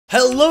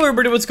Hello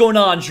everybody, what's going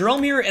on?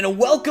 Jerome here, and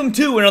welcome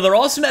to another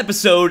awesome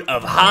episode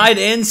of Hide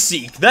and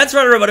Seek. That's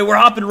right everybody, we're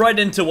hopping right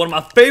into one of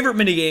my favorite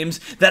minigames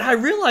that I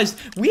realized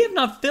we have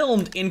not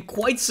filmed in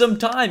quite some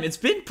time. It's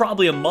been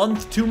probably a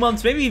month, 2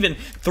 months, maybe even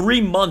 3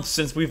 months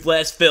since we've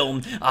last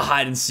filmed a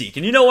Hide and Seek.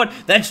 And you know what?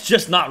 That's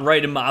just not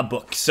right in my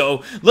book.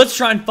 So let's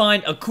try and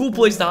find a cool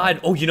place to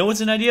hide. Oh, you know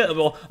what's an idea?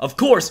 Well, of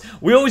course,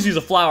 we always use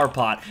a flower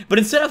pot, but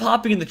instead of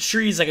hopping in the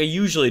trees like I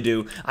usually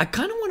do, I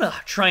kind of want to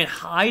try and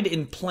hide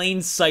in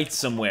plain sight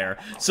somewhere.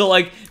 So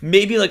like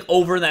maybe like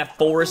over in that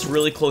forest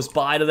really close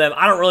by to them.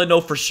 I don't really know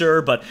for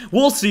sure, but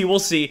we'll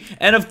see.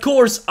 And of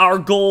course our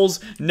goals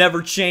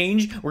never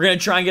change. We're gonna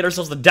try and get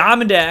ourselves the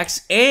diamond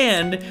axe,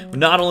 and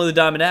not only the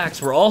diamond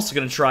axe, we're also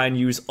gonna try and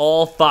use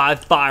all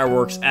 5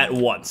 fireworks at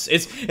once.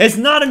 It's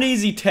not an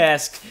easy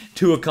task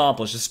to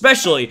accomplish,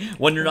 especially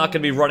when you're not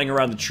gonna be running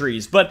around the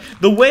trees. But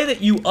the way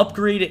that you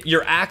upgrade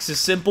your axe is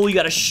simple. You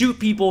gotta shoot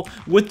people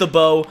with the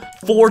bow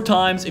 4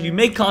 times. If you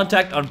make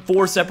contact on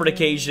 4 separate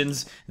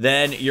occasions,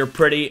 then you're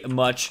pretty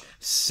much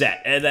set.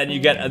 And then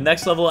you get a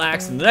next level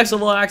axe, and the next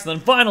level axe, and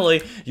then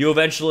finally you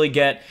eventually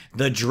get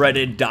the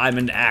dreaded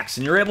diamond axe,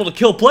 and you're able to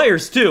kill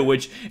players too,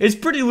 which is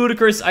pretty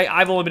ludicrous.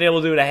 I've only been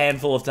able to do it a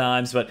handful of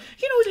times, but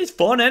you know, it's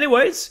fun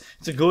anyways.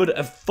 It's a good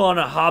fun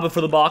hobby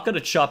for the baka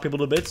to chop people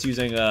to bits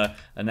using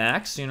an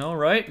axe, you know,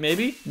 right?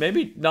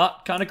 Maybe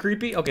not. Kind of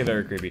creepy. Okay,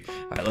 very creepy.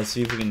 All right, let's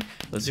see if we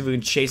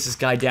can chase this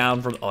guy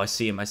down from. Oh, I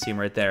see him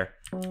right there.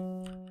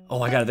 Oh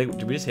my god,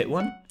 did we just hit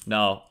one?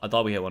 No, I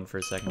thought we hit one for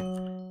a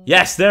second.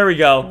 Yes, there we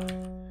go.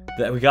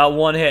 We got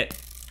one hit.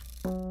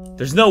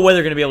 There's no way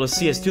they're gonna be able to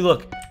see us too.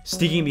 Look,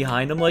 sneaking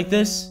behind them like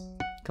this.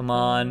 Come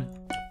on.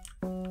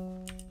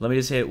 Let me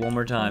just hit it one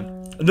more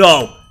time.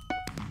 No!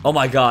 Oh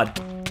my god.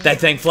 That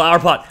dang flower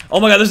pot. Oh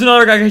my god, there's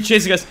another guy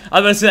chasing us.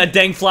 I'm gonna say that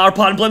dang flower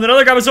pot and blame that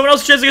other guy, but someone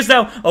else chasing us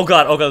now. Oh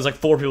god, there's like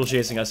 4 people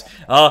chasing us.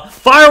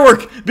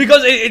 Firework!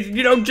 Because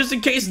you know, just in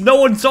case no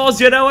one saw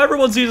us yet, now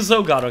everyone sees us.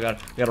 Oh god. We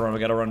gotta run.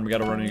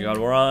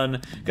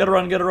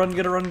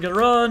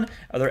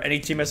 Are there any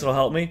teammates that'll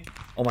help me?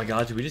 Oh my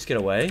god, did we just get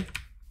away?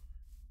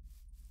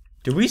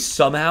 Did we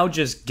somehow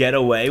just get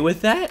away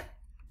with that?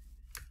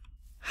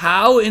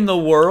 How in the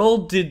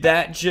world did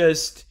that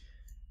just...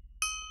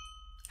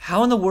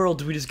 How in the world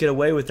did we just get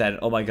away with that?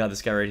 Oh my god,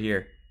 this guy right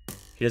here.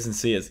 He doesn't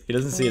see us.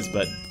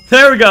 But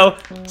there we go.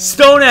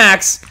 Stone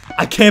axe.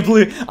 I can't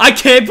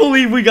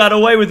believe we got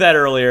away with that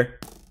earlier.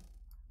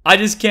 I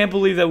just can't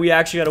believe that we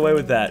actually got away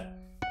with that.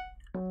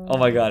 Oh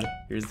my god.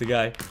 Here's the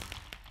guy.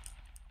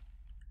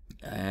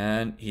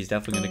 And he's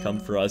definitely gonna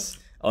come for us.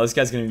 Oh, this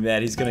guy's gonna be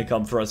mad. He's gonna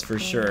come for us for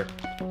sure.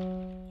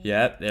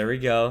 Yep, there we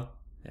go.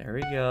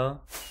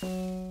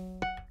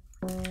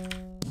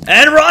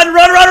 And run!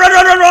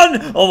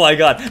 Oh my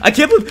god. I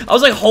can't believe I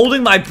was like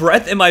holding my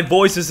breath and my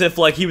voice as if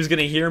like he was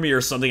gonna hear me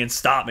or something and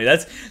stop me.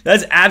 That's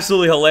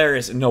absolutely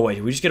hilarious. No way,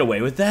 did we just get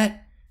away with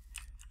that?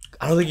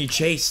 I don't think he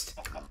chased.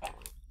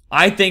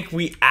 I think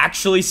we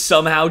actually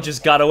somehow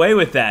just got away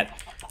with that.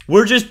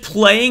 We're just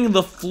playing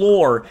the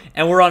floor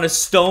and we're on a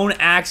stone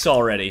axe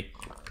already.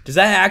 Does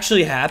that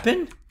actually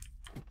happen?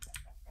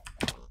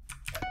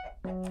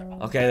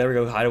 Okay, there we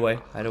go. Hide away.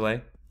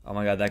 Oh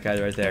my god, that guy's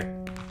right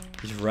there.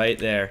 He's right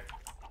there.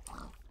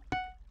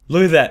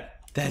 Look at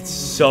that. That's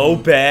so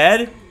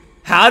bad.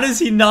 How does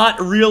he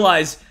not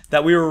realize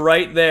that we were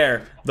right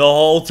there the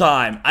whole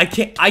time? I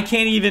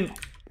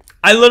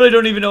literally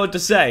don't even know what to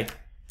say.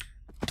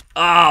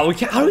 How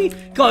do we,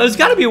 come on, there's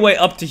gotta be a way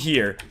up to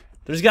here.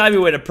 There's gotta be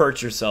a way to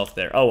perch yourself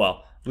there. Oh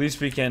well, at least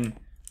we can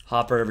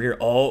hop right over here.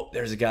 Oh,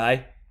 there's a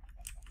guy.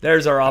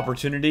 There's our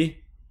opportunity.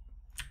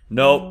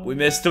 Nope, we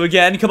missed him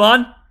again. Come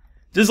on.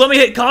 Just let me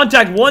hit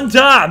contact one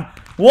time.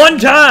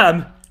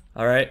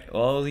 Alright,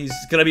 well, he's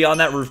gonna be on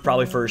that roof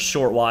probably for a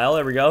short while.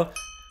 There we go.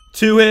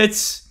 2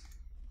 hits.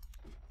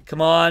 Come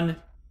on.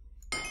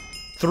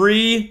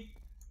 3.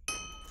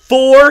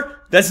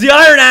 4. That's the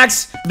iron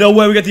axe. No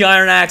way we get the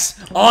iron axe.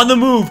 On the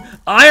move.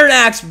 Iron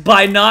axe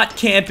by not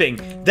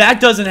camping. That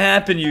doesn't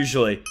happen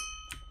usually.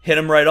 Hit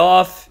him right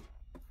off.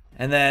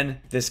 And then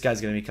this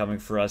guy's gonna be coming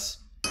for us.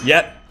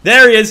 Yep.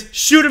 There he is.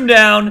 Shoot him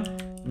down.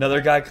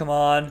 Another guy, come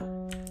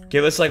on.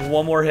 Give us like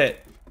one more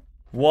hit.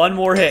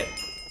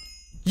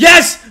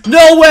 Yes!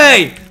 No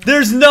way!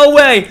 There's no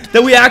way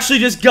that we actually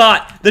just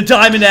got the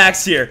diamond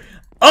axe here.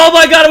 Oh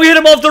my god, we hit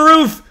him off the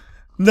roof!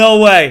 No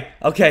way.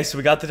 Okay, so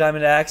we got the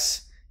diamond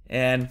axe.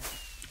 And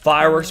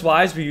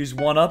fireworks-wise, we used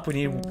 1 up. We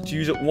need to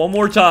use it one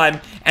more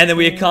time. And then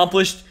we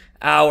accomplished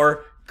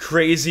our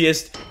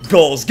craziest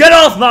goals. Get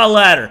off my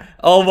ladder!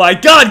 Oh my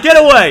god, get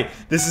away!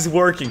 This is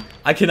working.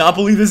 I cannot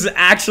believe this is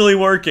actually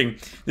working.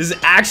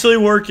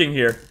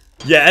 Here.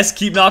 Yes,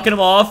 keep knocking him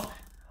off.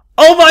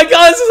 Oh my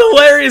god, this is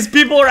hilarious!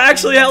 People are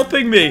actually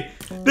helping me!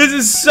 This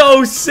is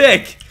so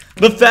sick!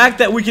 The fact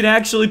that we can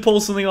actually pull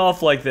something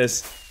off like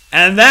this.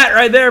 And that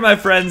right there, my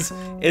friends,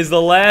 is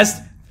the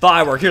last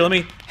firework. Here, let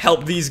me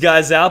help these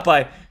guys out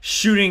by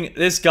shooting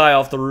this guy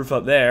off the roof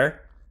up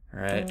there.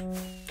 Alright.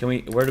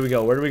 Where do we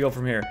go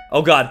from here?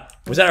 Oh god,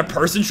 was that a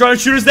person trying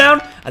to shoot us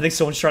down? I think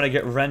someone's trying to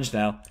get revenge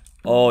now.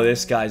 Oh,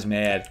 this guy's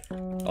mad.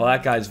 Oh,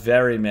 that guy's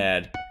very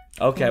mad.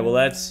 Okay, well,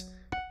 let's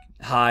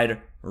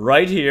hide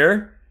right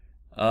here.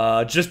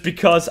 Just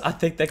because I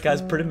think that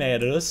guy's pretty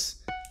mad at us.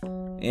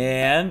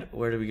 And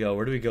where do we go?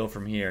 Where do we go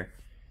from here?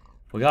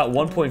 We got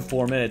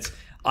 1.4 minutes.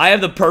 I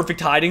have the perfect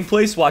hiding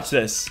place. Watch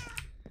this.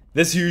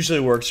 This usually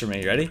works for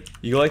me. Ready?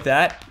 You go like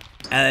that,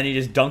 and then you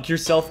just dunk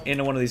yourself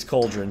into one of these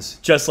cauldrons.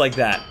 Just like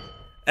that.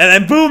 And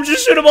then boom,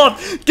 just shoot him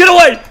off. Get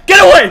away! Get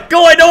away!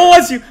 Go away! No one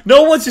wants you!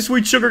 No one wants you,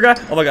 sweet sugar guy.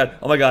 Oh my god.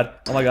 Oh my god.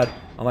 Oh my god.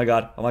 Oh my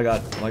god. Oh my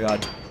god. Oh my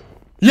god.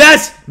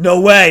 Yes!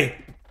 No way!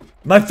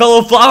 My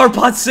fellow flower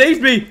pot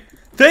saved me!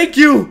 Thank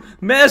you,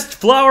 masked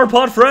flower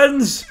pot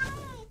friends!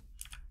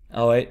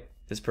 Oh wait,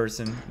 this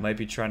person might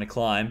be trying to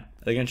climb.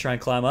 Are they gonna try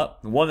and climb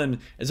up?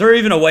 Is there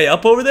even a way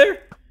up over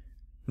there?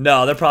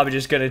 No, they're probably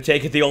just gonna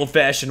take it the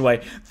old-fashioned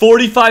way.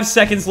 45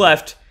 seconds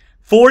left.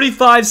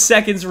 45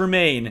 seconds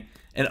remain.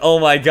 And oh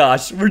my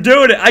gosh, we're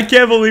doing it! I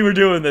can't believe we're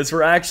doing this.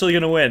 We're actually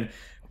gonna win.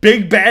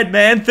 Big bad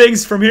man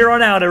things from here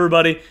on out,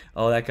 everybody.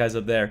 Oh, that guy's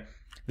up there.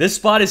 This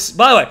spot is,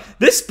 by the way,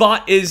 this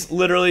spot is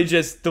literally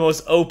just the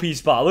most OP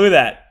spot. Look at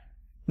that.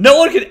 No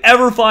one could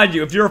ever find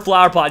you if you're a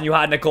flower pot and you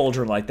hide in a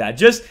cauldron like that.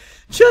 Just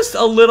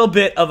a little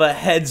bit of a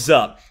heads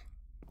up.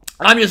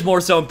 I'm just more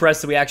so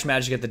impressed that we actually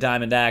managed to get the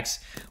diamond axe,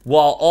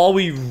 while all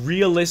we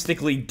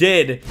realistically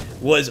did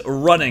was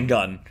run and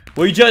gun.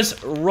 We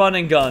just run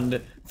and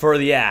gunned for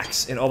the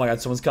axe. And oh my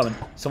god, someone's coming.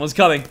 Someone's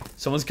coming.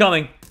 Someone's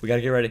coming. We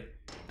gotta get ready.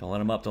 Don't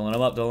let him up. Don't let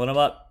him up. Don't let him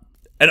up.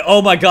 And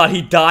oh my god,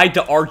 he died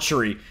to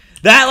archery.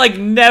 That, like,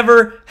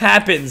 never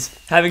happens,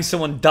 having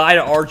someone die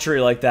to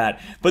archery like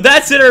that. But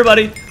that's it,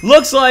 everybody.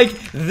 Looks like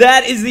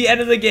that is the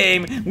end of the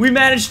game. We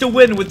managed to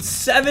win with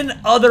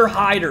 7 other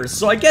hiders.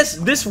 So I guess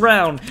this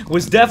round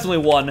was definitely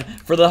one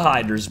for the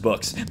hiders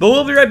books. But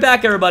we'll be right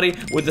back, everybody,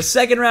 with the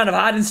second round of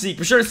hide and seek.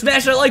 Be sure to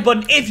smash that like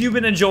button if you've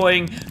been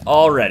enjoying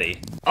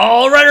already.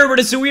 Alright,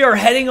 everybody, so we are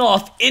heading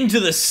off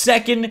into the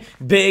second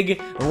big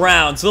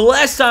round. So the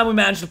last time we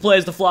managed to play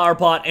as the flower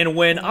pot and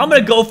win, I'm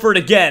gonna go for it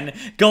again,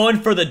 going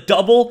for the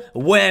double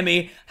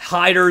whammy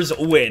hiders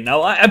win.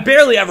 Now, I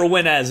barely ever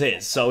win as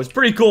is, so it's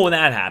pretty cool when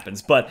that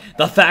happens, but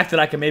the fact that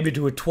I can maybe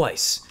do it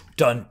twice,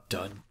 dun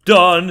dun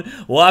done.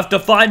 We'll have to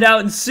find out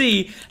and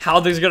see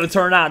how things are going to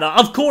turn out. Now,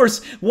 of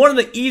course, one of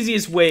the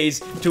easiest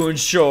ways to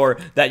ensure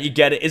that you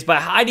get it is by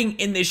hiding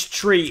in this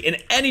tree in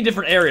any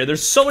different area.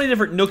 There's so many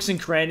different nooks and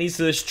crannies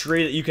to this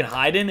tree that you can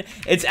hide in.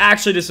 It's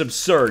actually just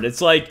absurd.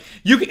 It's like,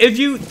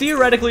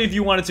 theoretically, if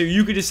you wanted to,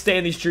 you could just stay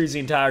in these trees the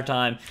entire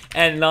time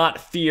and not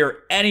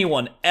fear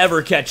anyone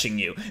ever catching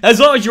you. As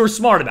long as you were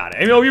smart about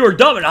it. You know, if you were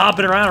dumb and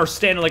hopping around or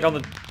standing like on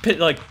the pit,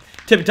 like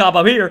tippy top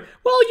up here,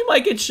 well, you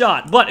might get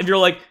shot. But if you're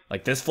like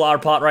this flower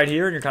pot right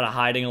here, and you're kind of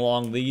hiding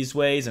along these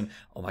ways, and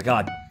oh my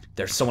god,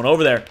 there's someone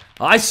over there.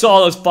 I saw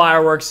those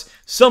fireworks.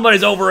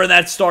 Somebody's over in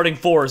that starting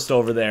forest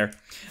over there.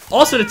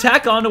 Also, to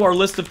tack onto our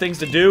list of things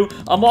to do,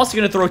 I'm also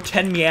going to throw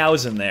 10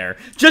 meows in there,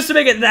 just to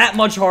make it that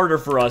much harder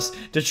for us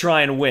to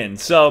try and win.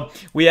 So,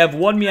 we have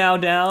 1 meow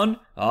down.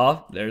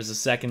 Oh, there's the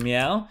second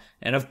meow.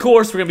 And of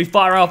course, we're going to be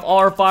firing off all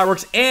our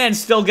fireworks and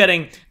still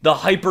getting the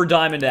Hyper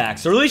Diamond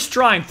Axe, or at least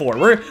trying for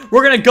it.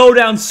 We're going to go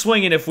down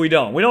swinging if we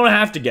don't. We don't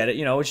have to get it,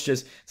 you know,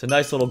 it's a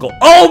nice little goal.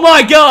 Oh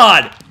my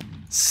god!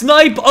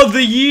 Snipe of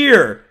the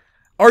year!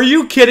 Are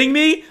you kidding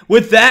me?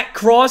 With that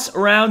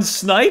cross-round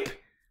snipe?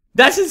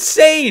 That's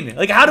insane!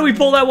 Like, how do we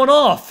pull that one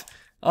off?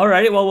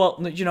 Alright, well,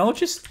 you know,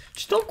 just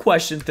don't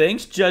question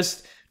things.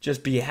 Just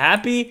be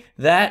happy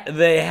that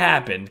they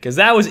happened, because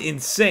that was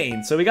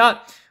insane. So we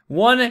got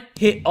 1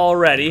 hit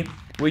already.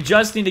 We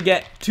just need to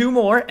get 2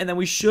 more, and then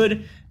we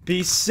should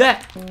be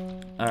set.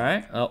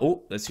 Alright,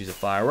 oh, let's use a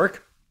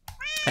firework.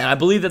 And I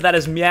believe that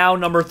is meow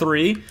number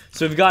 3.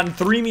 So we've gotten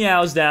 3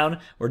 meows down.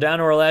 We're down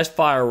to our last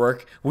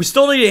firework. We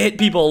still need to hit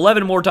people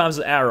 11 more times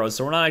with arrows,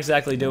 so we're not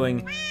exactly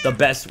doing the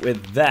best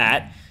with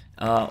that.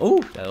 Oh,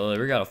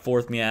 we got a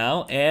 4th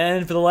meow.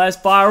 And for the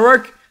last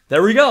firework,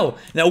 there we go.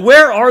 Now,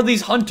 where are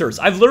these hunters?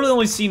 I've literally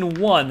only seen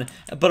 1,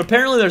 but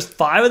apparently there's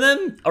 5 of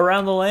them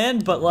around the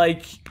land, but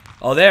like,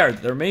 oh,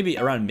 they're maybe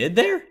around mid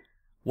there?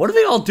 What are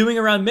they all doing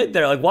around mid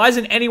there? Like, why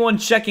isn't anyone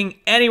checking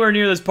anywhere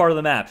near this part of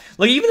the map?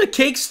 Like, even the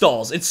cake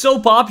stalls. It's so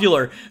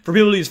popular for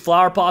people to use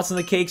flower pots in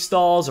the cake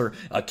stalls or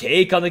a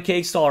cake on the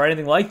cake stall or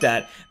anything like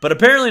that. But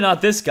apparently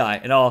not this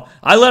guy. And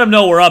I let him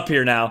know we're up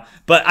here now.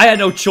 But I had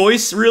no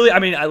choice, really. I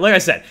mean, like I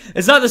said,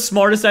 it's not the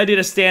smartest idea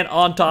to stand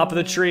on top of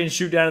the tree and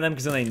shoot down at them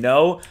because then they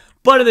know.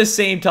 But at the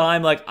same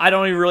time, like, I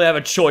don't even really have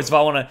a choice if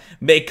I want to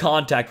make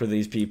contact with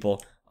these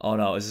people. Oh,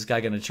 no. Is this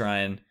guy going to try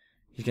and...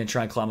 He's going to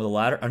try and climb the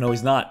ladder? Oh, no,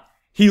 he's not.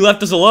 He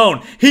left us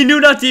alone. He knew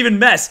not to even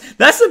mess.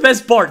 That's the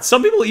best part.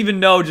 Some people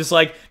even know, just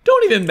like,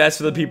 don't even mess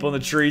with the people in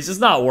the trees. It's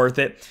not worth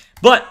it.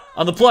 But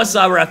on the plus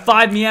side, we're at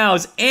 5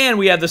 meows, and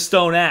we have the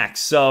stone axe.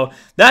 So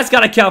that's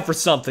got to count for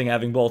something,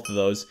 having both of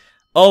those.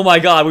 Oh my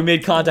god, we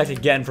made contact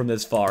again from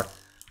this far.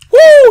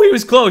 Woo! He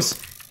was close.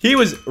 He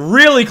was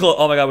really close.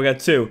 Oh my god, we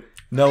got 2.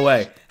 No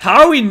way.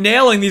 How are we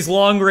nailing these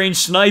long-range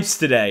snipes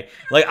today?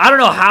 Like, I don't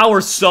know how we're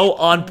so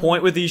on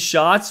point with these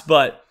shots,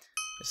 but...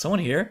 Is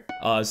someone here?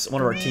 It's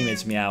one of our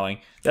teammates meowing.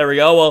 There we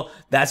go. Well,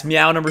 that's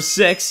meow number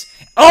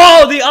 6.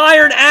 Oh, the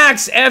iron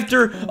axe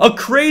after a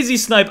crazy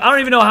snipe. I don't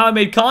even know how I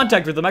made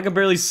contact with him. I can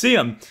barely see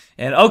him.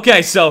 And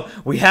okay, so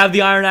we have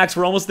the iron axe.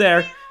 We're almost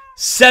there.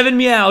 7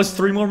 meows,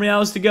 3 more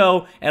meows to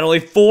go, and only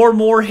 4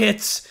 more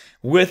hits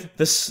with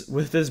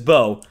this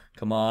bow.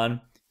 Come on,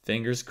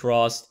 fingers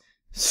crossed.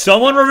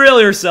 Someone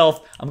reveal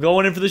yourself. I'm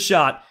going in for the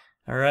shot.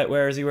 All right,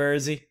 where is he? Where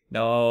is he?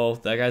 No,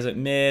 that guy's at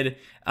mid.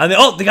 And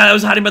oh, the guy that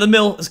was hiding by the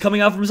mill is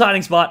coming out from his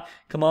hiding spot.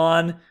 Come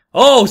on.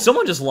 Oh,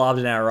 someone just lobbed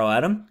an arrow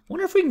at him.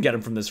 Wonder if we can get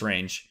him from this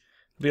range.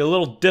 It'll be a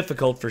little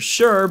difficult for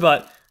sure,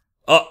 but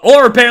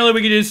or apparently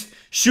we can just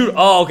shoot.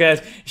 Oh,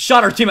 okay.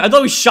 Shot our team. I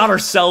thought we shot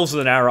ourselves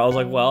with an arrow. I was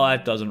like, well,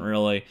 that didn't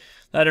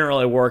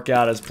really work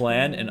out as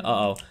planned. And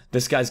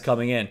this guy's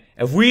coming in.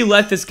 If we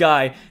let this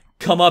guy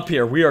come up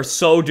here, we are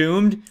so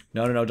doomed.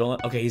 No, don't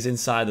let. Okay, he's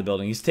inside the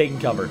building. He's taking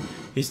cover.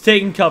 He's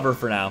taking cover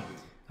for now.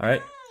 All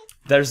right.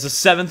 There's the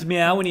 7th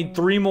meow. We need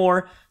 3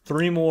 more.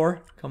 3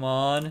 more. Come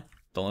on.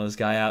 Don't let this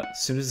guy out.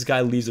 As soon as this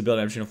guy leaves the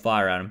building, I'm just gonna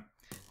fire at him.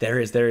 There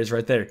he is. There he is,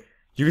 right there.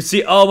 You can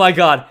see. Oh my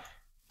god.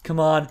 Come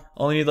on.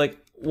 Only need like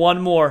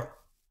 1 more.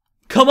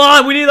 Come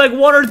on. We need like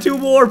 1 or 2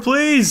 more,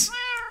 please.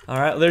 All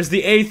right. There's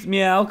the 8th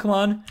meow. Come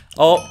on.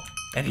 Oh,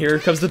 and here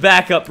comes the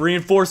backup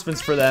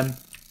reinforcements for them.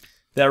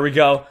 There we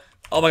go.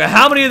 Oh my god,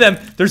 how many of them?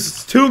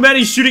 There's too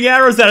many shooting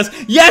arrows at us.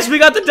 Yes, we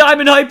got the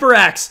diamond hyper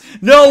axe.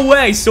 No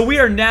way. So we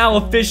are now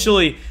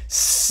officially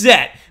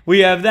set. We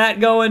have that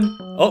going.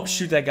 Oh,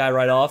 shoot that guy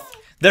right off.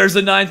 There's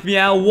the 9th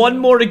meow. 1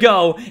 more to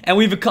go, and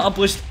we've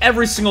accomplished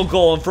every single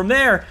goal. And from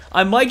there,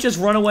 I might just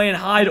run away and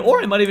hide,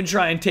 or I might even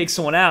try and take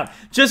someone out,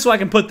 just so I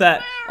can put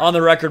that on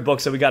the record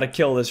books that we got to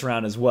kill this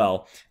round as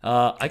well.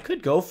 I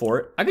could go for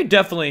it. I could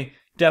definitely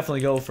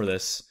go for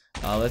this.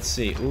 Let's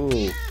see.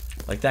 Ooh,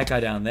 like that guy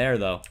down there,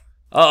 though.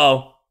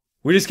 Uh-oh.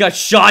 We just got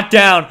shot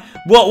down.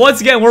 Well, once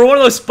again, we're one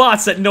of those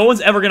spots that no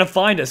one's ever gonna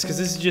find us, because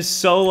this is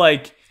just so,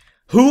 like,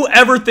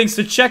 whoever thinks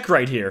to check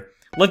right here?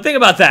 Like, think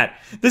about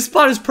that. This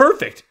spot is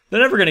perfect. They're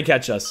never gonna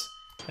catch us.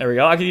 There we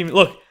go. I can even,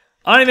 look,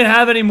 I don't even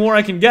have any more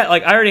I can get.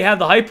 Like, I already have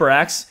the hyper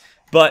axe,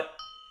 but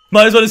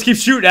might as well just keep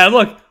shooting at him.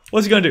 Look,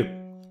 what's he gonna do?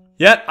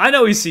 Yep, I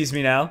know he sees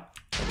me now.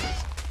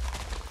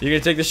 You gonna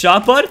take the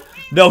shot, bud?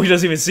 No, he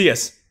doesn't even see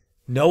us.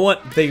 No one,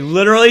 they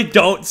literally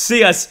don't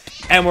see us,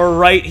 and we're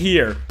right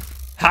here.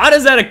 How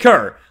does that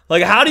occur?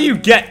 Like, how do you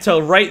get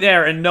to right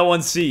there and no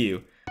one see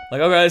you?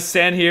 Like, okay, let's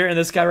stand here, and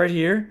this guy right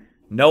here?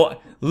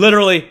 No,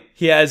 literally,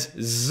 he has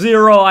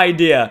 0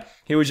 idea.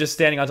 He was just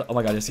standing on top. Oh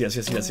my god, yes,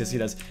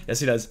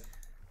 he does.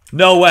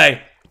 No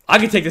way. I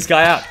can take this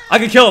guy out. I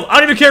can kill him. I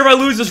don't even care if I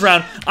lose this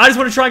round. I just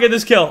want to try and get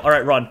this kill. All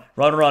right, run.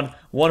 1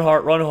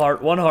 heart,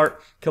 1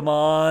 heart. Come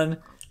on.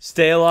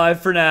 Stay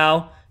alive for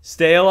now.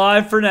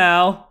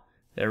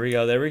 There we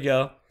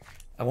go.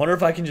 I wonder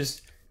if I can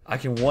just... I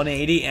can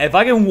 180. If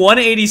I can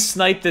 180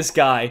 snipe this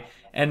guy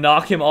and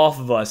knock him off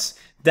of us,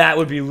 that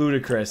would be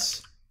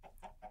ludicrous.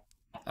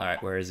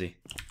 Alright, where is he?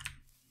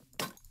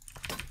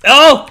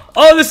 Oh,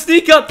 the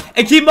sneak up,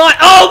 and keep in mind,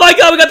 oh my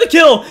god, we got the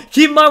kill.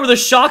 Keep in mind, we're the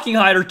shocking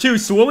hider too,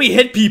 so when we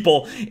hit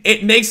people,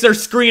 it makes their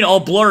screen all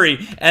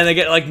blurry, and they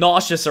get like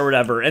nauseous or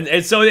whatever,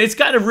 and so it's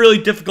kind of really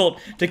difficult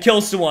to kill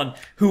someone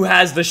who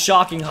has the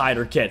shocking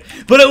hider kit.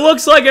 But it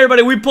looks like,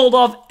 everybody, we pulled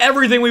off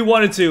everything we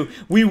wanted to.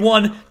 We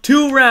won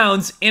 2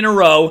 rounds in a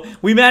row.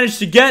 We managed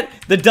to get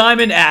the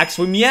diamond axe.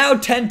 We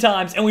meowed 10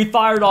 times, and we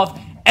fired off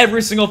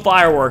every single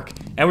firework,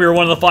 and we were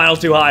one of the final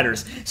 2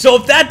 hiders. So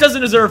if that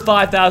doesn't deserve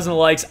 5,000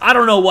 likes, I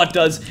don't know what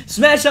does.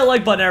 Smash that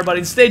like button, everybody,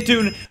 and stay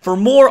tuned for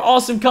more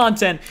awesome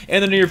content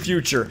in the near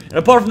future. And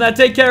apart from that,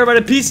 take care,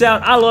 everybody. Peace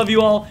out. I love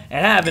you all,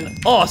 and have an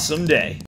awesome day.